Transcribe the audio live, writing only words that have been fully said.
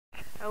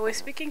We're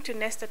speaking to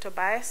Nestor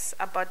Tobias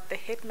about the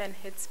Hitman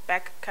Hits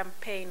Back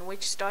campaign,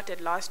 which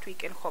started last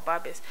week in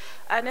Gobabis.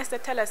 Nestor,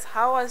 tell us,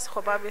 how was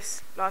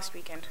Gobabis last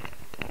weekend?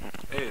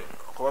 Hey,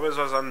 Gobabis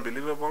was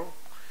unbelievable.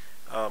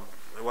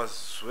 It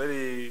was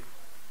very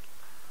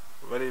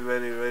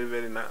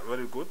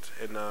good,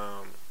 and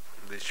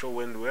the show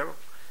went well.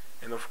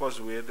 And of course,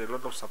 we had a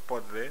lot of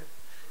support there.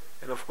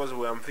 And of course,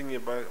 I'm thinking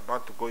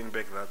about going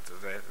back that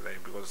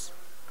because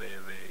the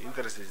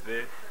interest is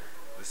there,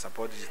 the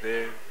support is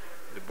there,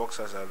 the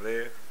boxers are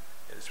there,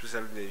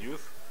 especially the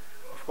youth.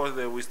 Of course,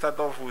 we start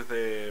off with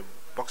a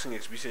boxing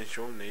exhibition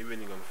show in the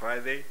evening on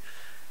Friday,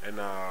 and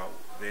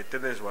the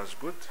attendance was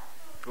good.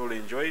 People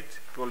enjoyed.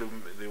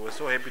 They were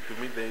so happy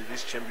to meet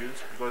these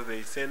champions because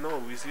they say, no,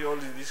 we see all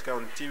this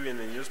kind of TV and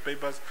the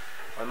newspapers,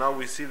 and now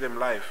we see them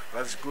live.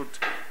 That's good.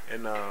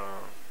 And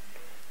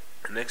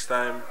next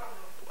time,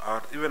 I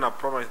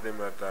promised them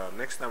that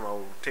next time I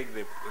will take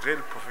the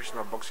real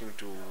professional boxing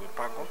to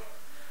Paco,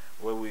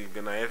 where we're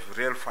gonna have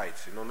real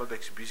fights, not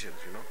exhibitions,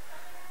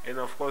 And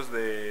of course,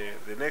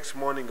 the next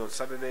morning on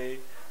Saturday,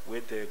 we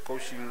had a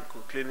coaching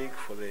clinic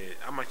for the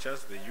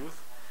amateurs, the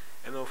youth,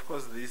 and of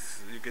course,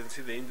 this you can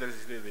see the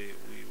interest there.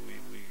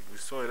 We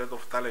saw a lot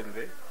of talent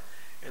there,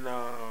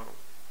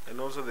 and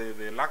also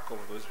the lack of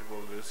those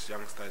people, those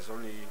youngsters,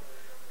 only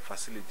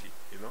facility,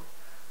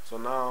 So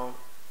now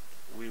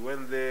we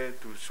went there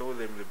to show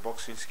them the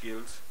boxing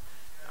skills,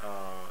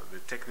 the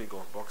technique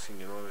of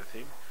boxing and all the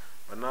thing.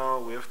 But now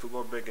we have to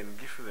go back and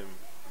give them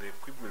the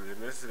equipment, the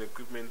necessary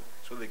equipment,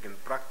 so they can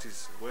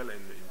practice well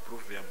and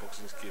improve their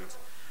boxing skills.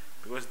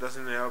 Because it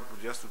doesn't help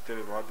just to tell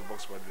them how to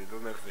box, but they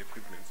don't have the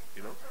equipment,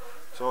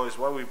 So it's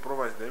what we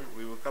promised them.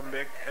 We will come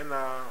back, and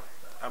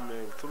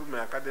through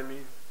my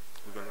academy,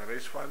 we're going to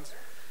raise funds,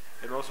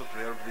 and also to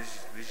help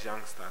these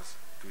youngsters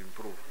to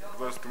improve.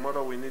 Because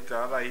tomorrow we need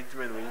other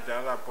Hitmen, we need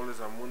other Police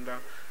Amunda,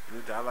 we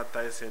need other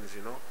Tysons,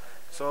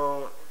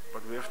 So,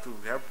 but we have to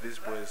help these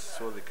boys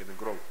so they can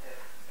grow.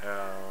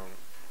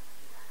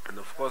 And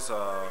of course,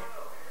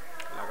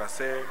 like I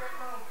said,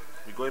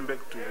 we're going to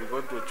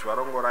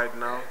Chiwarongo right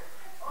now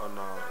on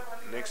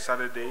next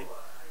Saturday,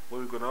 where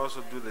we're going to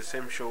also do the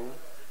same show,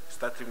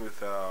 starting with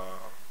the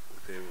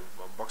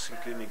boxing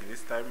clinic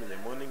this time in the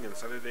morning and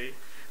Saturday.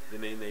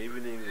 Then in the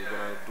evening, we're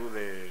going to do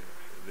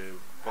the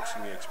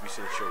boxing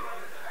exhibition show,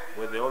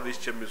 where all these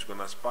champions are going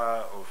to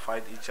spar or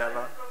fight each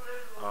other.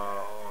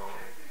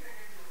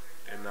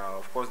 And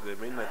of course, the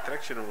main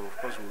attraction, will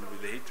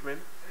be the Hitmen,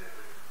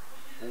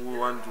 who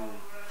want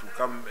to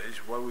come, is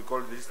what we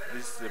call this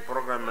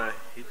program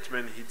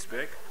Hitman Hits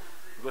Back,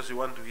 because he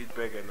want to hit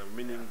back, and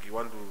meaning he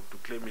want to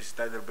claim his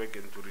title back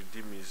and to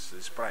redeem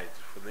his pride,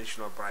 for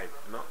national pride,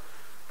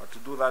 But to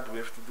do that, we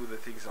have to do the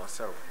things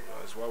ourselves.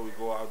 That's why we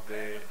go out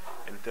there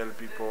and tell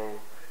people,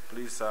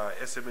 please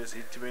SMS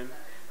Hitman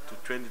to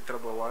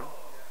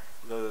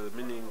 20111,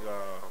 meaning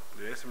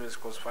the SMS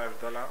costs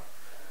 $5.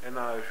 And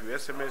if you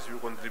SMS, you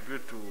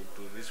contribute to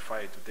this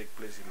fight to take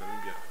place in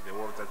Namibia, the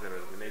World Title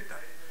Eliminator.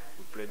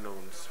 We plan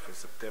on for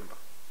September.